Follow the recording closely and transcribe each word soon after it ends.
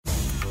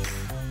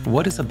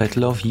What is a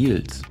battle of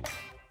yields?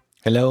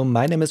 Hello,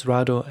 my name is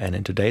Rado, and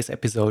in today's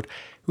episode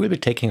we will be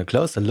taking a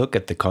closer look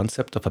at the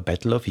concept of a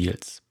battle of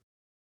yields.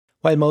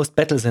 While most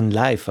battles in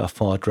life are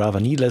fought rather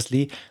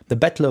needlessly, the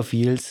battle of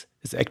yields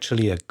is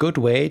actually a good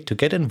way to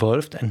get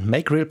involved and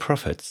make real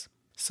profits.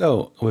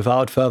 So,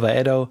 without further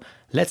ado,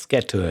 let's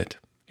get to it.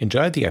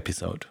 Enjoy the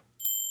episode.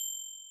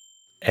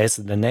 As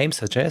the name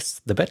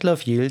suggests, the Battle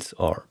of Yields,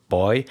 or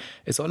BOY,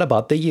 is all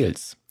about the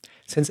yields,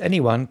 since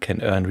anyone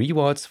can earn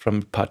rewards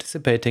from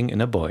participating in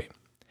a BOY.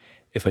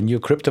 If a new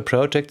crypto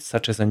project,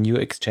 such as a new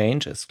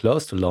exchange, is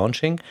close to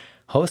launching,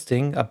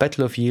 hosting a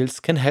Battle of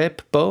Yields can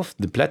help both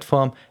the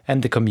platform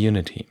and the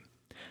community.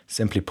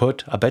 Simply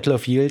put, a Battle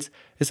of Yields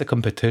is a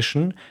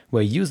competition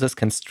where users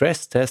can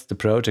stress test the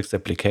project's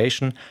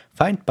application,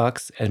 find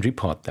bugs, and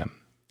report them.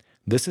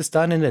 This is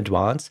done in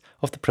advance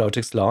of the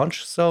project's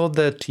launch, so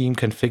the team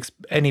can fix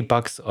any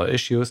bugs or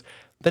issues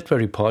that were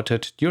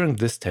reported during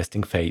this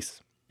testing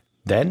phase.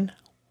 Then,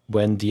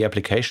 when the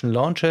application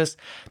launches,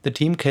 the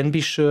team can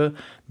be sure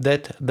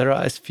that there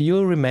are as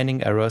few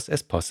remaining errors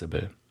as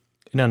possible.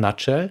 In a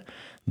nutshell,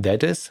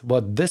 that is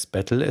what this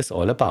battle is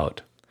all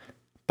about.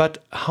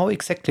 But how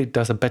exactly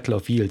does a Battle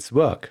of Yields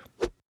work?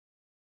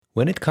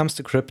 When it comes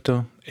to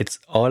crypto, it's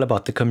all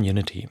about the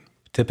community.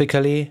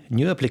 Typically,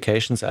 new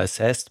applications are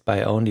assessed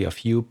by only a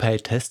few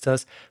paid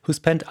testers who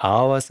spend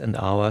hours and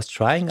hours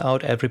trying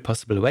out every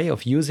possible way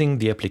of using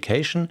the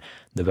application,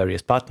 the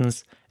various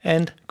buttons,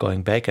 and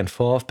going back and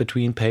forth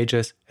between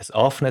pages as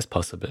often as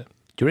possible.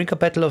 During a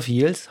Battle of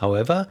Yields,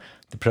 however,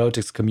 the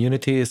project's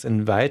community is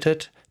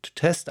invited to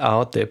test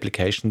out the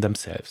application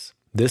themselves.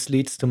 This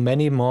leads to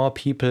many more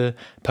people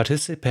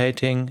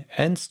participating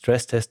and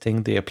stress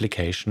testing the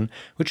application,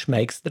 which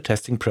makes the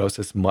testing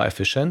process more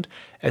efficient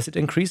as it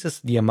increases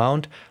the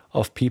amount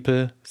of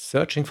people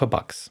searching for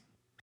bugs.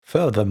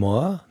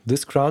 Furthermore,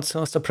 this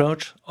crowdsourced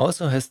approach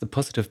also has the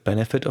positive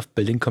benefit of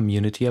building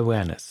community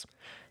awareness.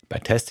 By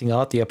testing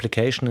out the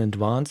application in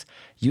advance,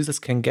 users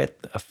can get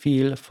a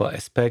feel for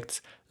aspects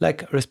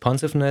like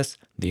responsiveness,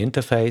 the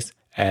interface,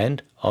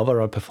 and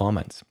overall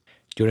performance.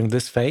 During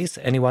this phase,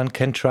 anyone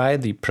can try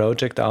the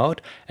project out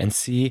and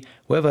see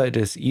whether it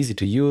is easy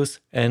to use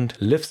and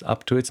lives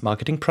up to its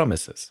marketing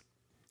promises.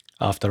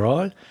 After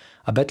all,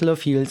 a Battle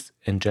of Yields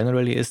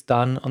generally is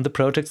done on the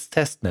project's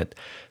testnet,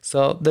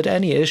 so that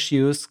any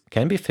issues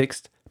can be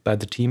fixed by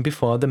the team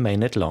before the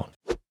mainnet launch.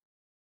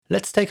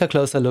 Let's take a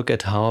closer look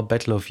at how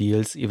Battle of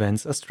Yields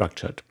events are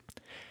structured.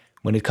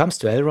 When it comes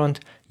to Elrond,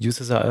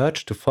 users are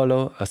urged to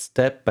follow a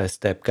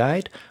step-by-step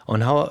guide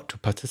on how to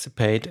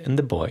participate in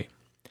the BOY.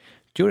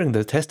 During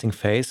the testing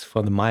phase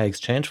for the Maya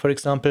exchange, for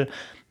example,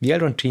 the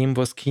Elrond team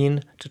was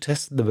keen to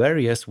test the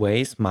various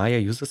ways Maya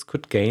users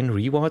could gain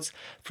rewards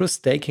through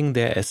staking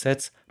their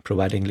assets,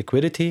 providing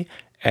liquidity,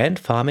 and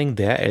farming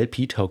their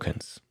LP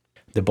tokens.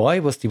 The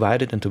BOY was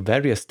divided into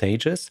various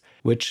stages,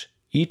 which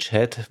each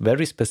had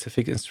very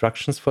specific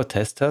instructions for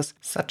testers,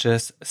 such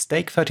as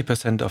stake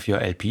 30% of your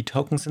LP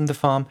tokens in the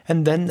farm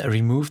and then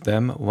remove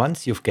them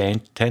once you've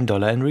gained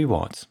 $10 in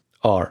rewards.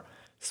 Or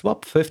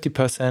swap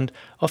 50%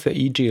 of your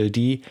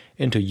EGLD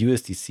into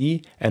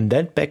USDC and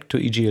then back to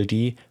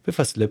EGLD with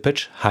a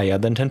slippage higher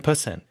than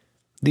 10%.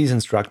 These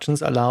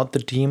instructions allowed the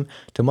team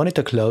to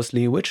monitor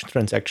closely which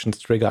transactions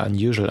trigger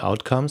unusual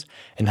outcomes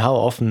and how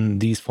often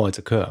these faults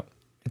occur.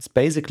 It's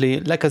basically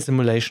like a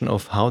simulation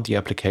of how the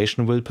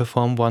application will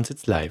perform once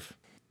it's live.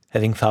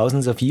 Having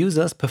thousands of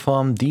users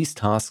perform these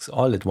tasks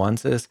all at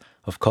once is,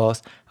 of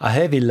course, a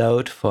heavy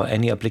load for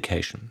any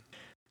application.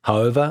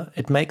 However,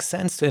 it makes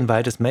sense to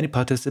invite as many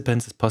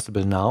participants as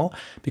possible now,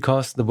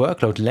 because the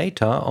workload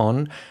later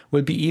on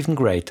will be even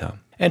greater.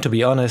 And to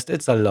be honest,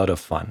 it's a lot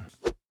of fun.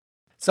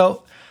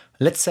 So,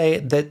 let's say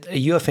that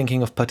you are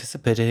thinking of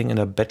participating in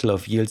a Battle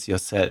of Yields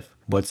yourself.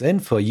 What's in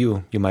for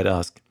you, you might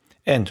ask?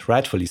 And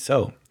rightfully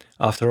so.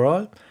 After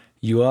all,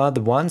 you are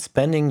the one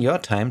spending your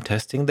time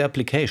testing the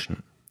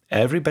application.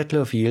 Every Battle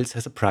of Yields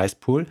has a prize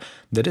pool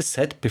that is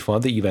set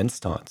before the event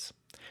starts.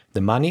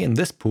 The money in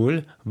this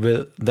pool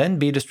will then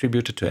be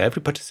distributed to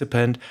every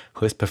participant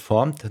who has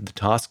performed the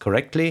task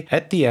correctly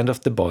at the end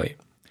of the BOY,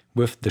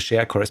 with the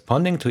share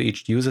corresponding to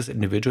each user's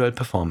individual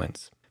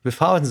performance. With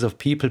thousands of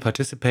people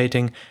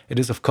participating, it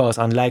is of course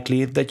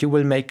unlikely that you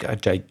will make a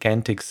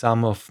gigantic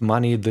sum of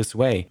money this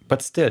way,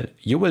 but still,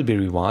 you will be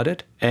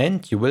rewarded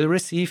and you will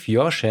receive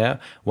your share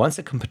once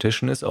the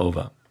competition is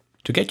over.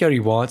 To get your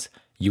rewards,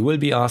 you will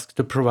be asked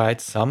to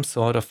provide some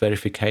sort of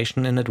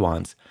verification in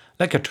advance,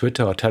 like your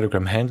Twitter or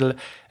Telegram handle,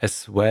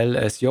 as well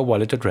as your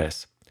wallet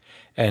address.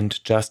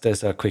 And just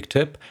as a quick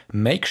tip,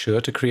 make sure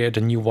to create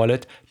a new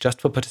wallet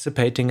just for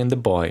participating in the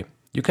BOY.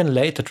 You can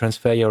later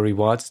transfer your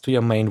rewards to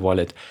your main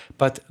wallet,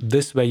 but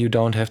this way you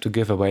don't have to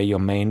give away your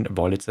main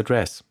wallet's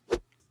address.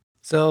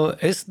 So,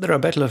 is there a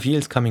Battle of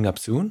Yields coming up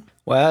soon?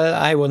 Well,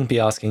 I wouldn't be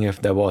asking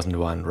if there wasn't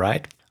one,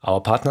 right?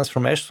 Our partners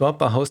from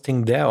AshSwap are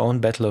hosting their own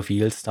Battle of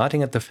Yields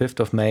starting at the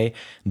 5th of May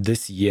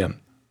this year.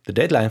 The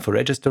deadline for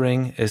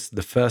registering is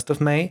the 1st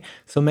of May,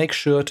 so make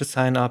sure to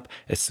sign up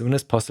as soon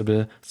as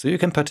possible so you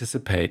can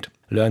participate,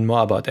 learn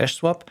more about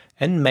AshSwap,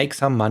 and make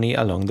some money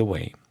along the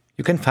way.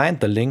 You can find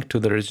the link to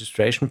the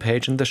registration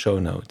page in the show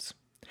notes.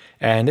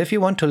 And if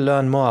you want to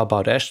learn more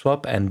about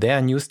AshSwap and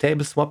their new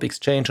stable swap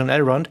exchange on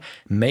Elrond,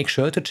 make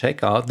sure to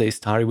check out the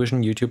Istari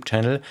Vision YouTube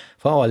channel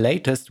for our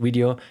latest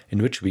video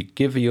in which we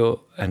give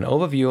you an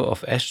overview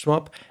of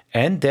AshSwap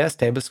and their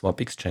stable swap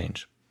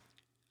exchange.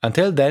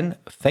 Until then,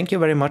 thank you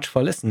very much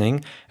for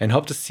listening and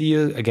hope to see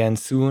you again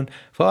soon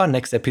for our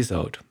next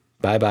episode.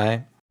 Bye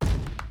bye.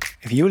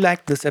 If you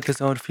liked this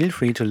episode, feel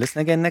free to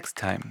listen again next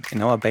time.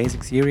 In our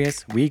basic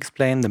series, we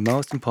explain the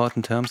most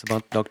important terms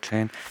about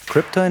blockchain,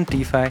 crypto and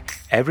DeFi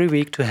every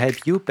week to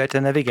help you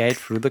better navigate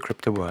through the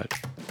crypto world.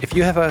 If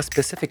you have a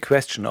specific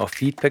question or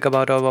feedback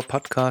about our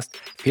podcast,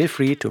 feel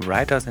free to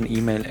write us an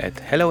email at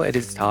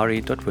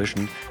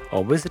hello@istari.vision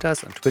or visit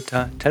us on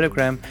Twitter,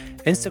 Telegram,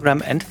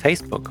 Instagram and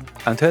Facebook.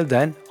 Until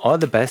then, all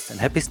the best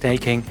and happy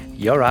staking,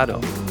 your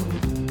Rado.